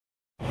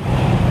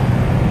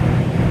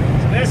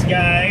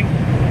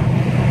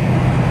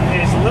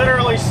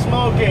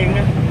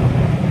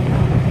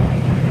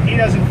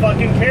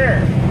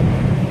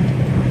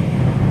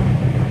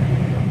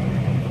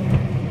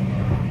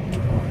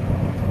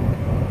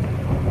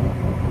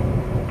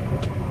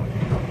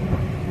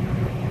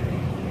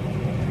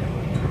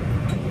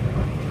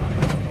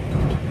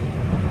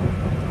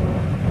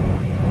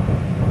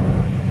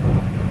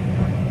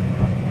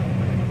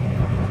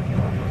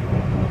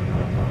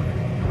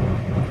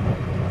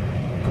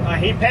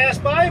he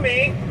passed by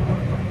me.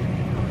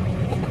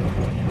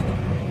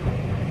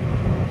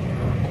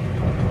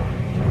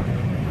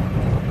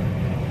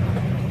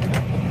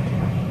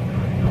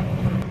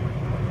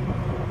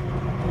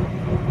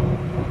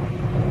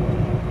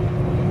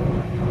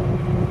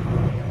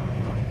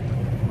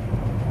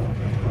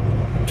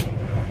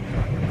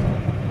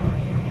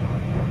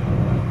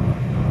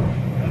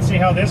 Let's see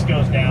how this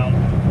goes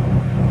down.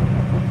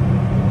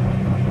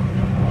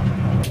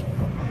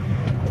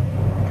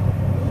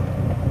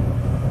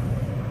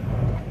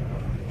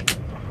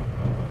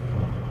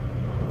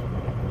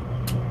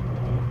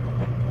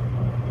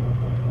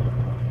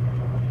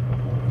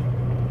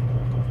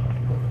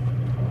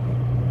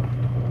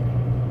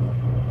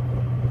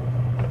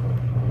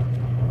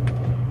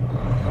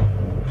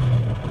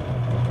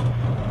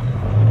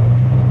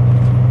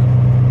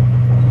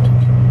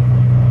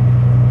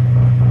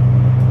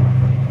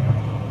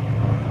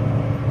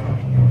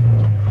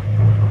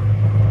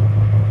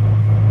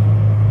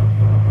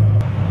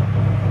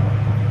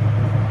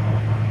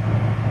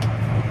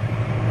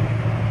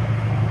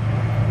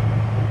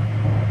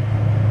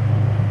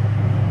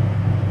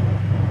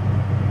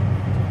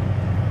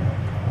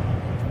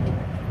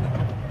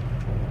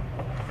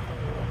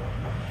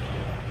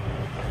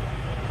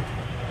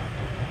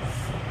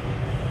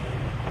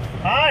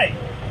 Hi.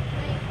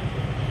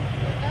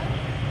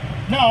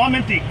 No, I'm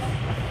empty.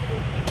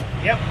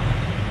 Yep.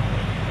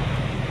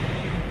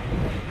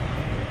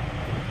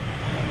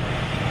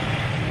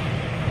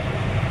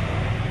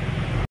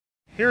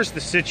 Here's the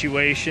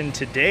situation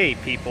today,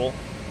 people.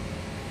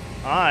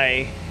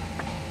 I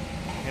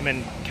am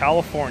in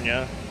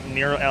California,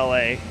 near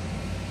LA.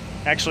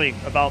 Actually,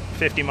 about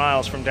 50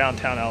 miles from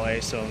downtown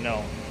LA, so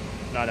no,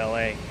 not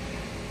LA.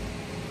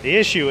 The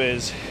issue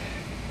is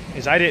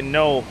I didn't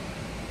know,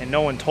 and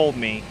no one told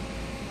me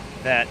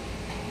that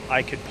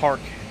I could park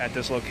at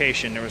this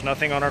location. There was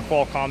nothing on our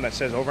Qualcomm that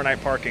says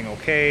overnight parking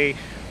okay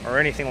or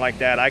anything like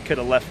that. I could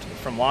have left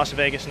from Las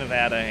Vegas,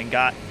 Nevada and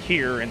got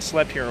here and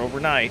slept here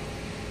overnight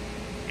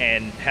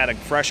and had a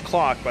fresh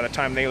clock by the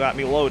time they got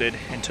me loaded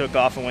and took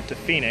off and went to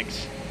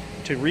Phoenix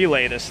to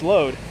relay this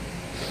load.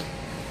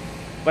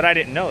 But I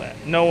didn't know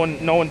that. No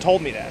one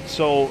told me that.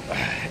 So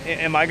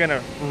am I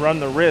gonna run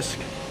the risk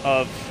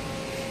of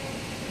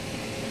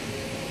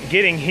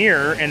getting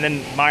here and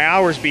then my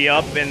hours be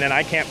up and then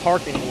I can't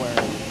park anywhere?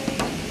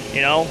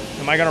 You know,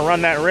 am I gonna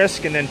run that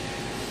risk and then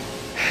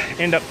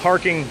end up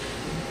parking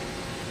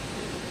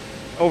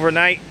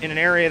overnight in an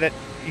area that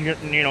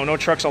you know no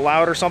trucks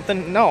allowed or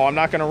something? No, I'm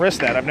not gonna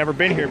risk that. I've never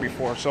been here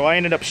before. So I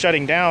ended up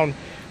shutting down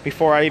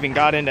before I even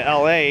got into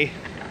LA,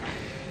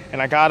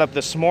 and I got up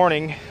this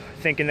morning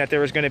thinking that there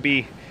was going to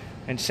be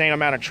an insane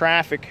amount of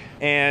traffic,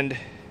 and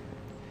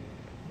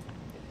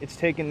it's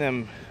taken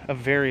them a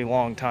very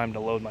long time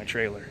to load my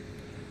trailer.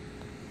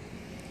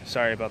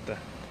 Sorry about the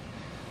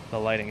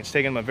lighting. It's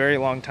taken them a very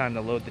long time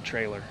to load the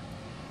trailer.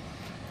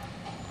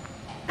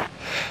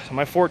 So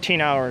my 14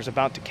 hours is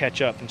about to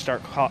catch up and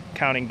start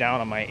counting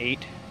down on my 8,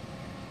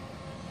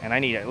 and I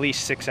need at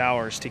least 6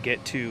 hours to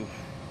get to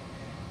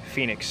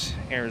Phoenix,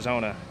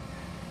 Arizona.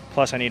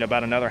 Plus I need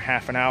about another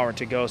half an hour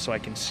to go so I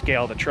can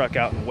scale the truck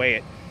out and weigh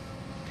it.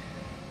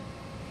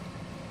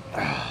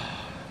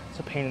 It's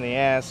a pain in the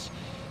ass.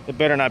 It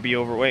better not be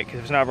overweight, because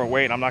if it's not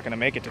overweight, I'm not going to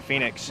make it to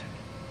Phoenix.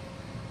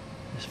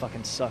 This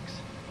fucking sucks.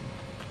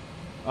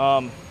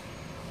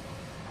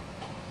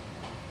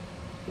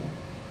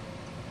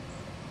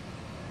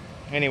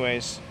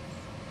 Anyways,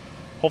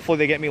 hopefully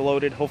they get me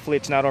loaded. Hopefully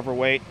it's not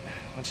overweight.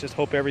 Let's just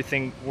hope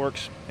everything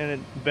works in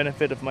the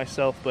benefit of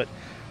myself, but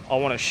I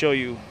want to show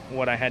you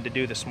what I had to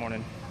do this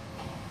morning.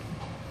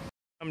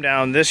 Come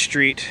down this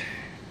street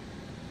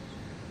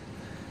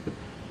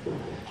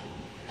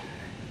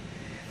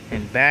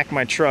and back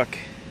my truck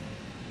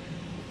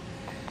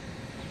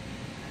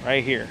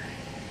right here.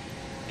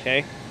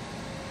 Okay?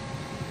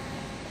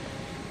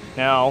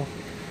 Now,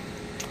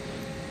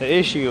 the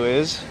issue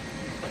is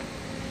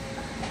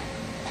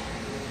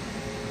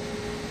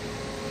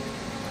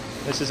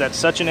this is at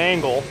such an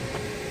angle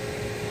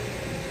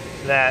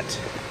that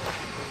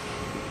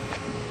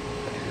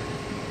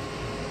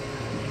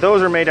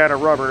those are made out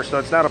of rubber, so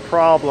it's not a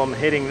problem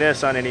hitting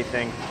this on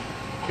anything.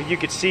 But you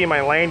could see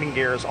my landing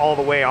gear is all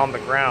the way on the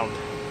ground.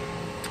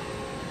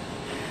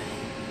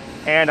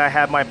 And I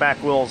have my back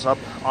wheels up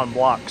on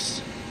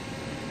blocks.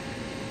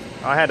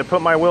 I had to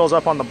put my wheels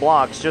up on the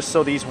blocks just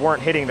so these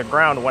weren't hitting the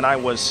ground when I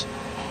was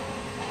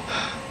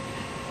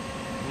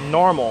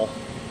normal,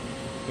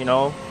 you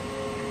know.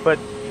 But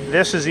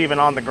this is even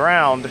on the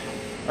ground,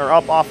 or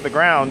up off the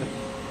ground,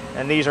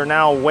 and these are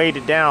now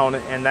weighted down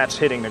and that's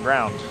hitting the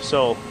ground.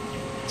 So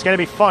it's going to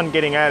be fun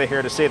getting out of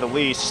here, to say the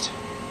least.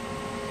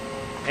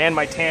 And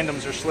my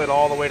tandems are slid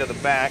all the way to the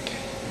back.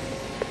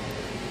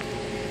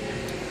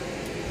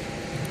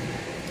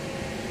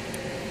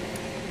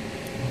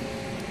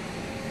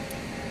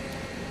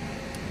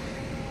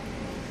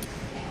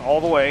 All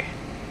the way,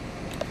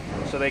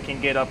 so they can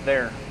get up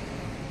there.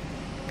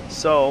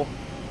 So,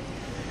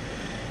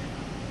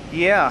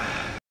 yeah,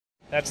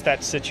 that's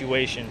that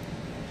situation.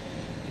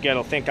 You got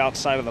to think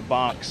outside of the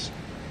box.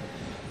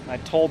 I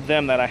told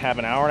them that I have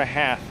an hour and a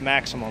half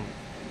maximum.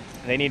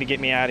 They need to get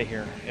me out of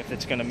here if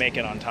it's going to make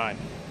it on time.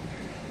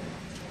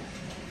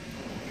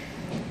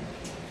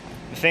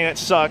 The thing that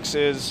sucks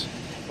is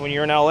when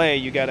you're in LA,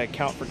 you got to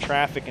account for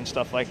traffic and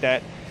stuff like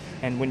that.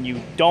 And when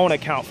you don't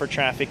account for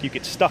traffic, you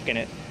get stuck in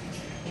it.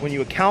 When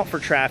you account for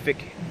traffic,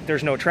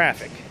 there's no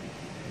traffic.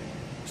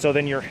 So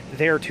then you're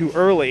there too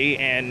early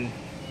and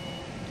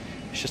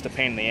it's just a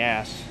pain in the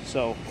ass.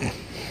 So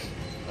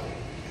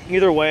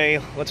either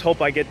way, let's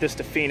hope I get this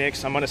to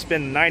Phoenix. I'm going to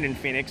spend the night in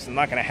Phoenix. I'm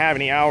not going to have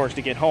any hours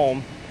to get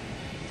home.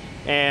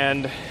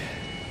 And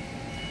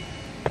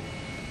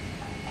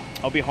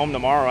I'll be home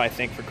tomorrow, I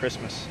think, for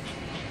Christmas.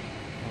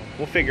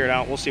 We'll figure it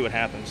out. We'll see what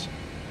happens.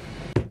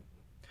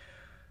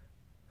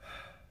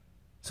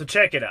 So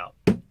check it out.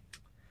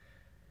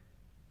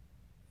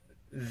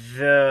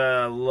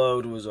 The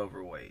load was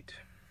overweight.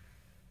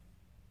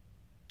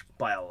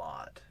 By a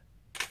lot.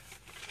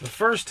 The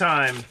first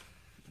time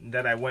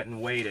that I went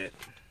and weighed it,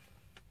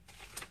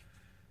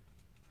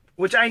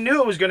 which I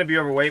knew it was going to be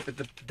overweight, but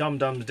the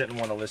dum-dums didn't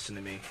want to listen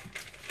to me.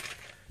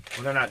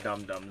 Well, they're not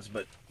dum-dums,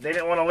 but they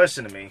didn't want to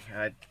listen to me.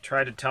 I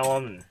tried to tell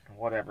them and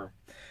whatever.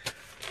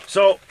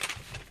 So,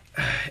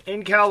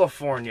 in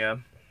California,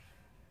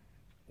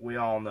 we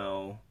all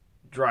know,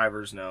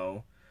 drivers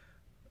know,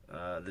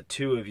 the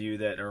two of you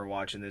that are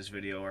watching this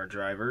video are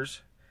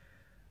drivers.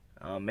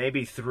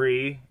 Maybe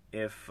three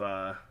if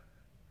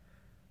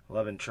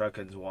 11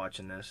 Truckhead's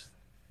watching this.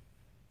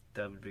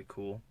 That would be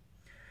cool.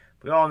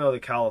 We all know the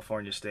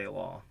California state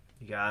law.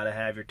 You gotta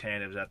have your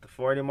tandems at the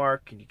 40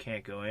 mark and you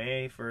can't go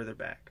any further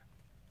back.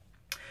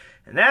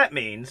 And that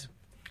means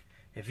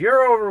if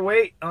you're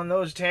overweight on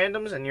those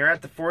tandems and you're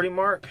at the 40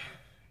 mark,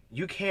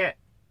 you can't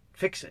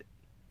fix it.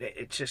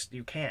 It's just,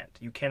 you can't.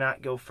 You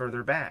cannot go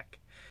further back.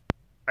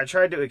 I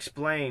tried to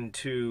explain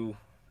to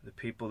the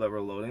people that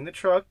were loading the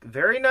truck,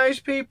 very nice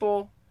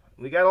people,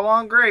 we got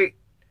along great,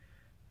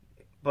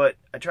 but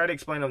I tried to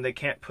explain to them they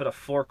can't put a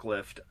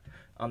forklift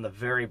on the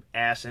very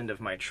ass end of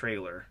my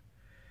trailer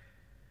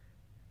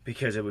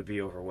because it would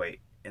be overweight.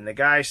 And the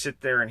guy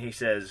sit there and he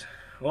says,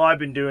 well, I've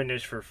been doing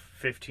this for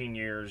 15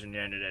 years and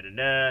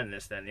da-da-da-da-da, and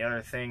this, that, and the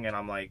other thing. And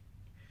I'm like,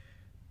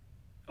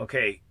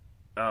 okay,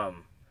 I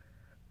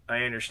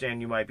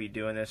understand you might be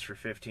doing this for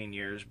 15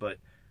 years, but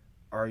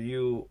are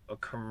you a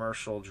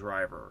commercial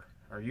driver?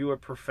 Are you a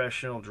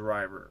professional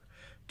driver?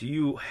 Do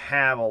you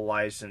have a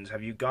license?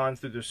 Have you gone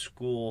through the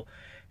school?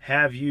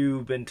 Have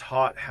you been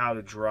taught how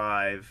to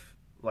drive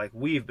like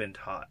we've been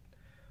taught?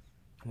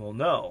 Well,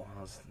 no.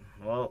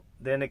 Well,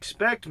 then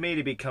expect me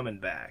to be coming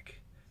back.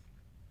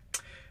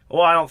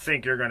 Well, I don't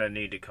think you're going to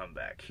need to come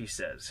back, he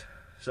says.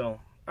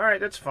 So, all right,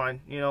 that's fine.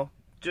 You know,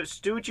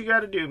 just do what you got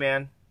to do,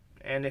 man.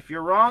 And if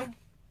you're wrong,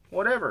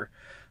 whatever.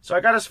 So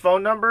I got his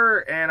phone number,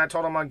 and I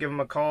told him I'd give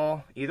him a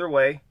call either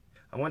way.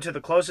 I went to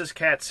the closest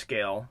CAT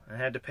scale and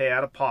had to pay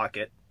out of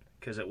pocket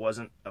because it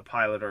wasn't a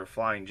Pilot or a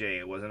Flying J.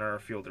 It wasn't our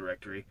fuel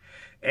directory.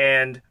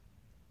 And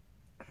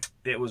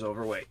it was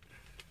overweight.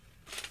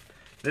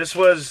 This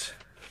was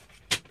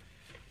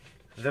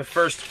the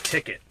first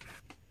ticket.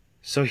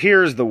 So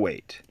here's the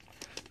weight.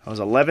 I was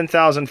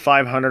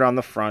 11,500 on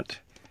the front,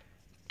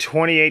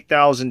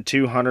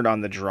 28,200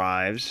 on the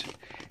drives,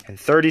 and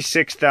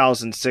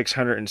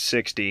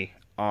 36,660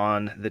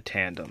 on the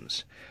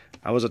tandems.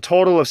 I was a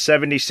total of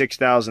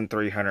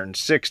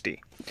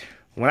 76,360.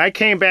 When I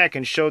came back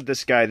and showed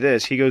this guy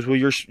this, he goes, "Well,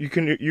 you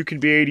can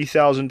be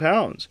 80,000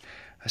 pounds."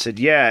 I said,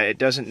 "Yeah, it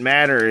doesn't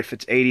matter if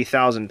it's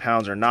 80,000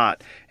 pounds or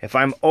not. If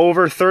I'm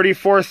over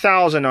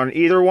 34,000 on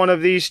either one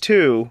of these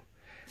two,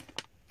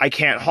 I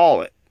can't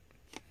haul it.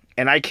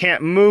 And I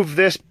can't move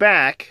this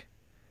back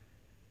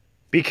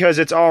because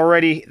it's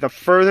already the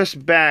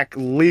furthest back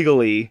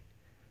legally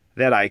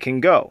that I can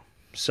go."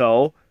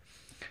 So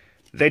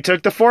they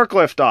took the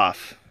forklift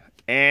off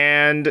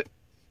and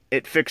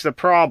it fixed the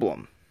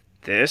problem.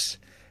 This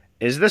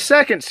is the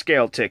second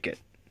scale ticket.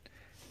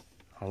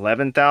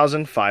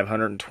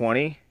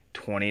 11,520,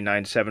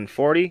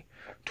 29,740,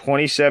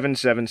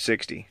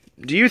 27,760.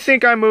 Do you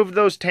think I moved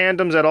those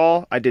tandems at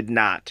all? I did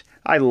not.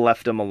 I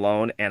left them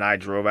alone and I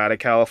drove out of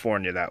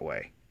California that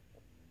way.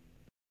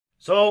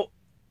 So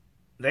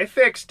they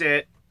fixed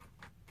it,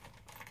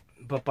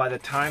 but by the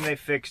time they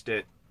fixed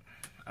it,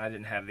 I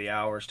didn't have the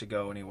hours to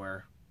go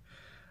anywhere.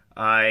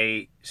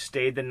 I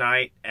stayed the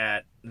night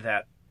at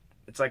that,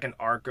 it's like an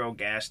Arco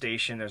gas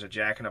station. There's a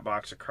Jack in the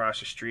Box across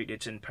the street.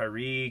 It's in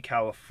Paris,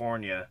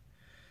 California.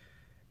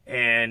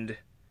 And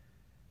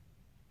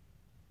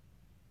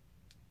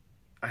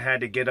I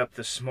had to get up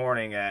this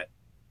morning at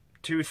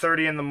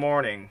 2:30 in the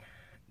morning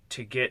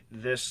to get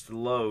this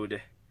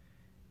load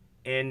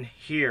in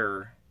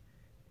here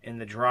in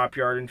the drop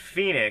yard in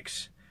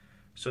Phoenix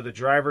so the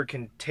driver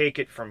can take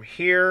it from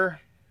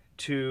here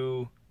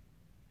to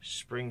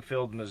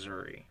Springfield,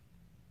 Missouri.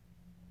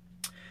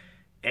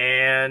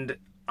 And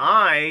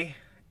I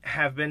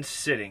have been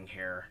sitting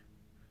here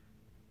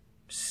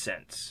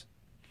since.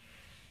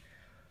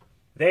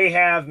 They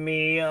have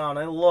me on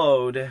a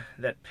load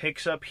that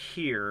picks up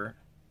here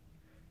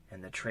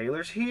And the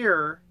trailer's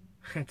here.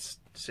 It's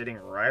sitting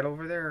right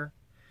over there.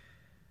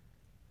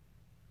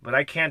 But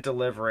I can't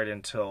deliver it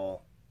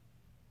until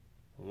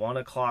 1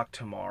 o'clock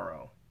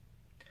tomorrow.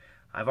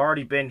 I've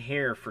already been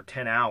here for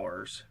 10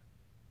 hours.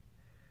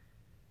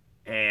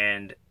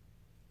 And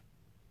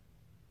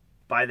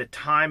by the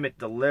time it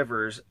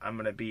delivers, I'm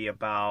going to be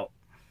about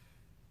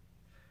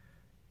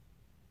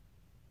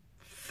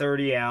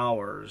 30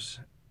 hours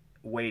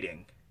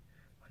waiting.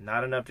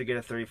 Not enough to get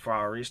a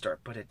 34-hour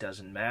restart, but it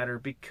doesn't matter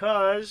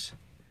because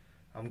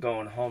I'm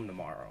going home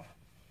tomorrow.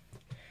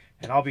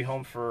 And I'll be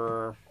home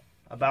for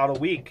about a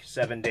week,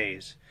 7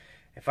 days.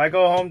 If I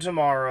go home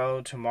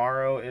tomorrow,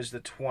 tomorrow is the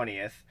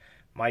 20th.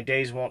 My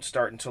days won't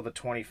start until the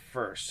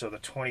 21st. So the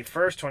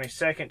 21st,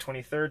 22nd,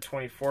 23rd,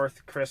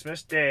 24th,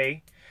 Christmas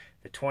Day.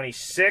 The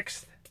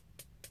 26th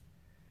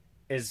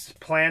is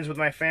plans with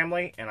my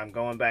family, and I'm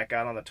going back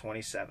out on the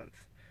 27th.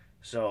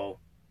 So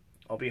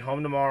I'll be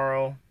home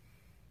tomorrow,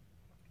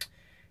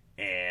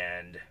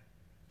 and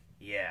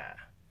yeah,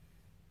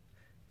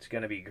 it's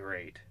gonna be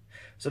great.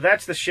 So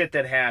that's the shit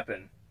that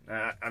happened.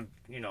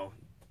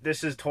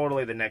 This is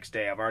totally the next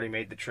day. I've already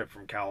made the trip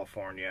from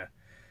California,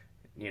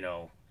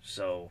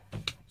 so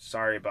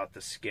sorry about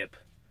the skip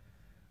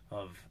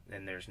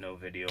and there's no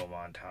video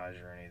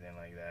montage or anything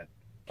like that.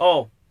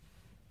 Oh,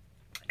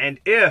 and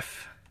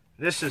if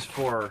this is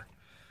for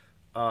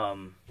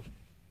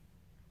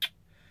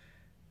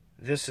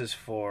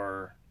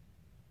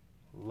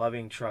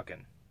Loving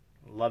Truckin'.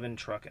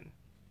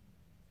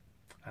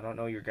 I don't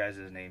know your guys'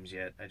 names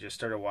yet. I just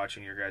started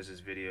watching your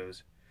guys'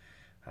 videos,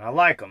 and I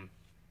like them.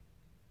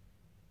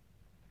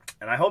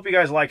 And I hope you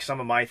guys like some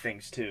of my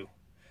things too.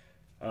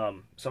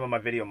 Some of my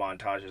video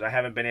montages. I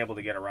haven't been able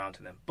to get around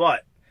to them.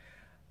 But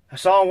I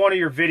saw in one of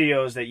your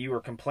videos that you were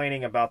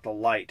complaining about the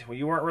light. Well,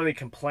 you weren't really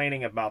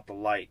complaining about the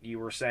light. You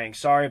were saying,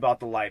 sorry about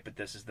the light, but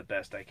this is the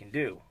best I can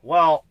do.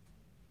 Well,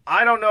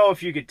 I don't know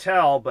if you could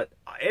tell, but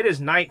it is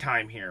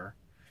nighttime here.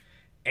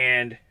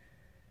 And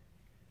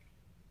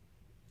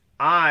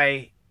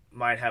I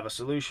might have a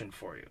solution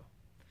for you.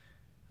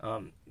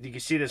 You can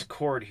see this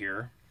cord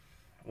here.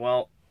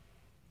 Well,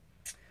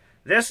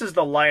 this is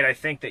the light I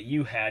think that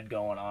you had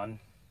going on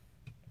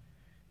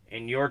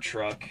in your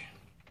truck.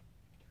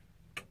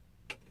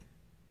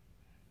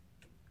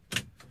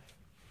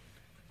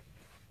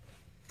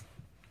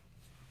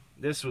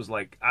 This was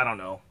like, I don't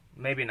know,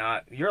 maybe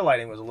not. Your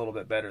lighting was a little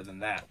bit better than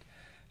that.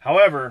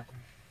 However,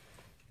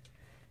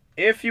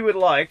 if you would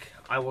like,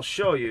 I will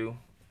show you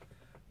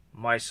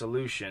my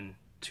solution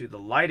to the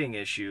lighting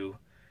issue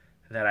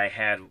that I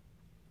had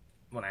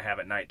when I have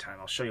at nighttime.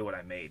 I'll show you what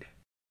I made.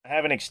 I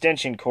have an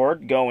extension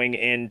cord going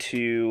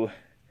into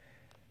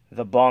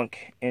the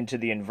bunk, into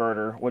the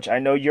inverter, which I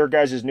know your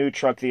guys' new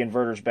truck, the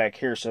inverter's back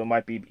here, so it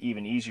might be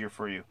even easier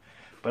for you.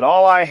 But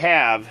all I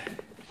have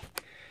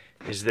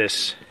is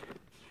this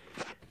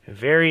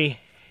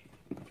very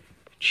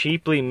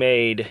cheaply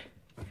made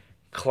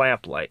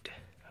clamp light,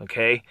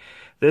 okay?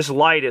 This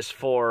light is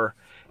for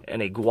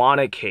an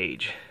iguana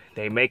cage.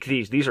 They make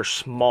these are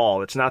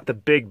small. It's not the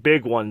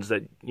big ones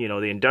that, the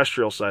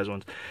industrial size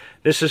ones.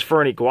 This is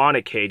for an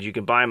iguana cage. You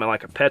can buy them at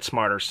like a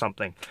PetSmart or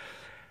something.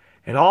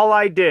 And all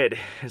I did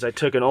is I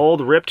took an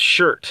old ripped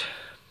shirt,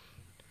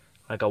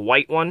 like a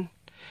white one,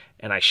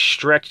 and I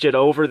stretched it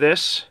over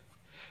this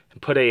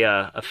and put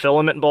a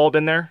filament bulb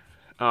in there.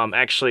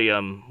 Actually,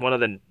 one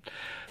of the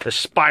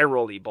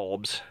spirally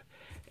bulbs,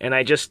 and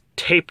I just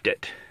taped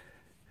it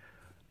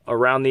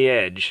around the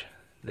edge,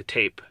 the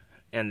tape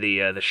and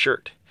the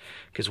shirt.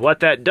 Because what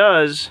that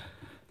does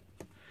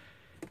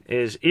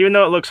is, even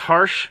though it looks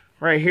harsh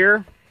right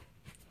here,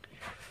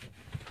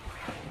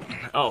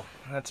 oh,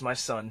 that's my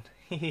son.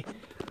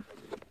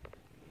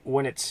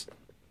 When it's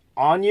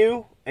on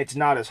you, it's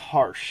not as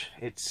harsh.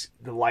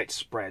 The light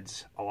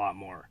spreads a lot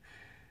more.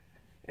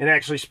 It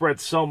actually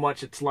spreads so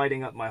much it's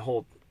lighting up my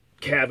whole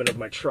cabin of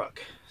my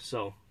truck.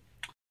 So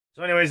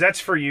anyways, that's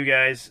for you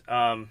guys.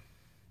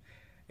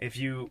 If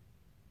you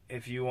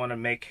want to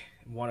make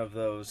one of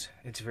those,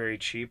 it's very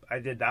cheap. I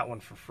did that one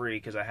for free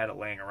because I had it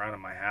laying around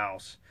in my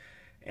house.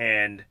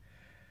 And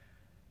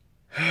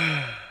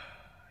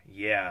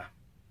yeah.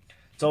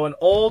 So an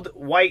old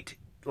white,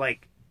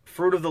 like,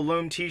 Fruit of the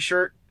Loom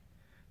t-shirt,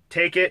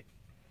 take it,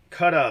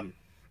 cut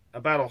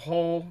about a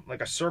hole,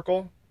 like a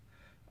circle,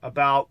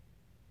 about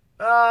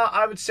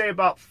I would say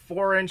about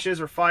 4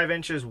 inches or 5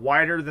 inches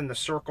wider than the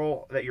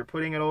circle that you're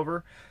putting it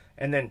over,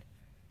 and then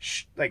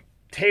like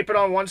tape it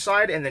on one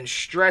side and then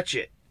stretch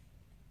it,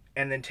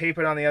 and then tape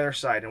it on the other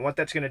side. And what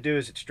that's going to do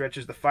is it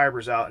stretches the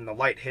fibers out, and the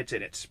light hits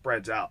it, it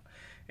spreads out.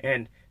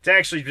 And it's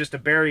actually just a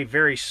very,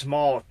 very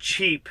small,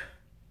 cheap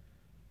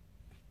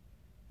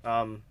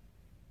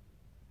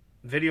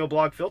video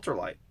blog filter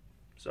light.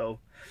 So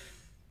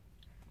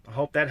I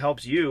hope that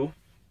helps you.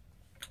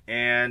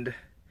 And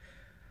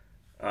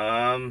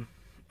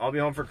I'll be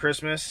home for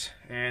Christmas,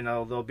 and I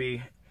will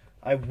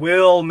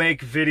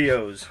make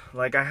videos.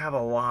 Like, I have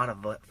a lot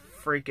of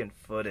freaking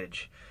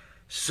footage.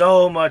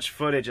 So much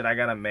footage that I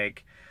gotta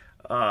make.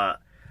 I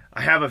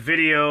have a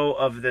video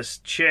of this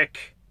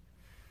chick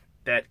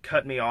that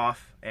cut me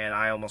off, and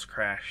I almost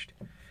crashed.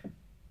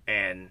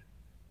 And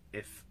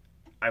if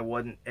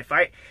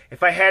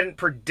I hadn't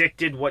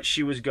predicted what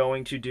she was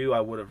going to do,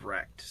 I would have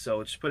wrecked. So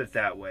let's put it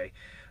that way.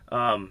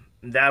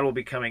 That will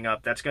be coming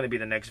up. That's going to be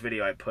the next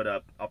video I put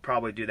up. I'll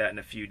probably do that in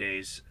a few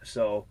days.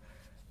 So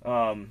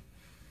I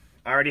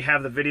already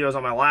have the videos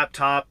on my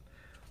laptop.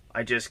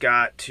 I just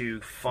got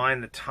to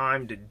find the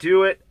time to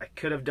do it. I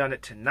could have done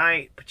it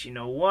tonight, but you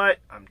know what?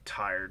 I'm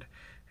tired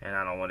and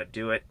I don't want to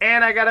do it.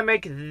 And I got to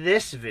make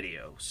this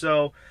video.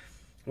 So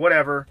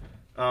whatever.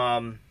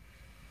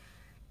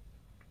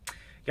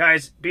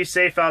 Guys, be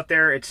safe out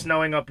there. It's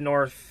snowing up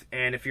north,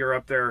 and if you're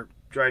up there,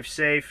 drive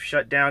safe.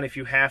 Shut down if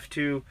you have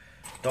to.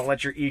 Don't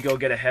let your ego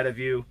get ahead of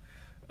you.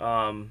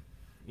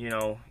 You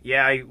know,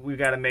 yeah, we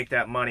got to make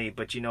that money,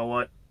 but you know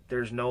what?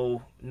 There's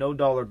no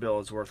dollar bill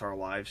is worth our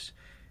lives.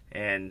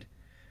 And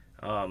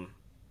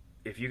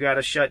if you got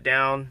to shut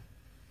down,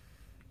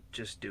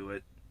 just do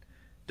it.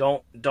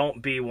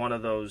 Don't be one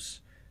of those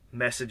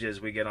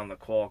messages we get on the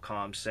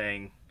Qualcomm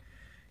saying,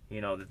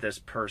 you know, that this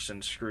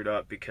person screwed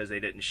up because they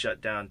didn't shut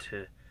down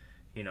to,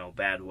 you know,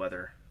 bad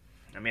weather.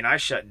 I mean, I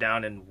shut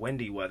down in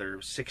windy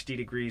weather, 60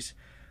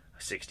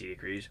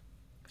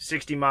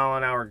 mile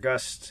an hour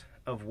gusts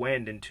of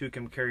wind in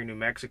Tucumcari, New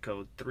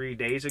Mexico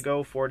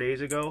 4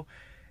 days ago,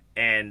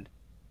 and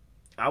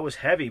I was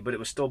heavy, but it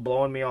was still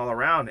blowing me all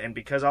around, and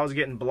because I was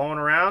getting blown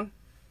around,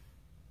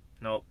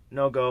 no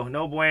go,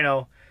 no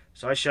bueno,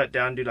 so I shut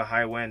down due to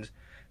high winds.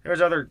 There's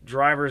other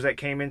drivers that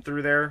came in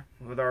through there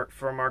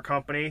from our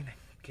company.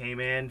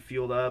 Came in,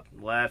 fueled up,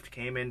 left,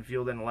 came in,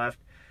 fueled in, left.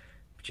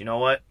 But you know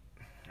what?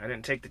 I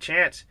didn't take the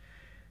chance.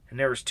 And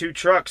there was 2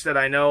 trucks that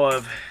I know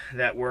of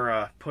that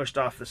were pushed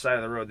off the side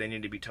of the road. They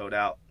needed to be towed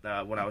out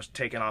when I was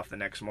taking off the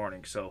next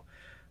morning. So,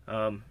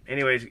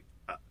 anyways,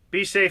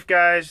 be safe,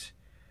 guys.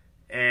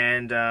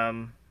 And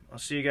I'll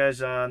see you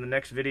guys in the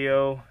next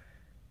video.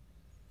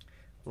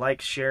 Like,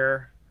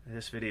 share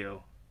this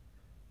video.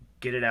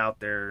 Get it out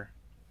there.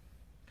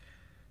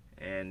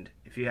 And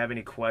if you have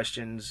any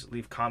questions,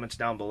 leave comments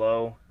down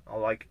below.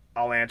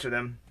 I'll answer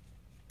them.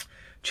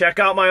 Check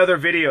out my other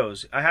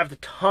videos. I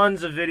have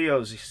tons of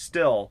videos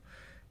still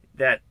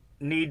that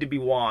need to be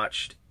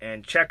watched.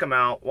 And check them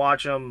out.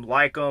 Watch them.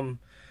 Like them.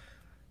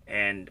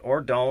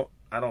 Or don't.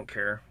 I don't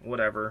care.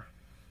 Whatever.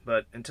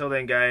 But until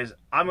then, guys,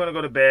 I'm going to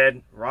go to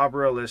bed. Rob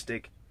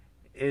Realistic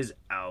is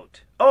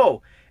out.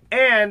 Oh,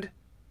 and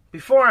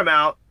before I'm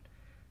out,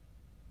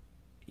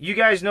 you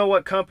guys know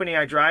what company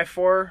I drive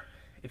for?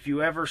 If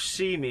you ever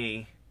see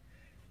me,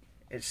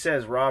 it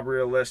says Rob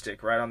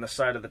Realistic right on the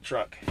side of the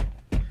truck.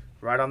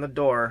 Right on the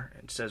door,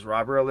 it says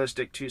Rob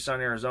Realistic,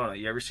 Tucson, Arizona.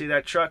 You ever see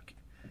that truck?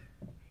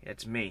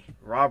 It's me.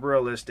 Rob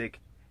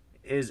Realistic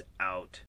is out.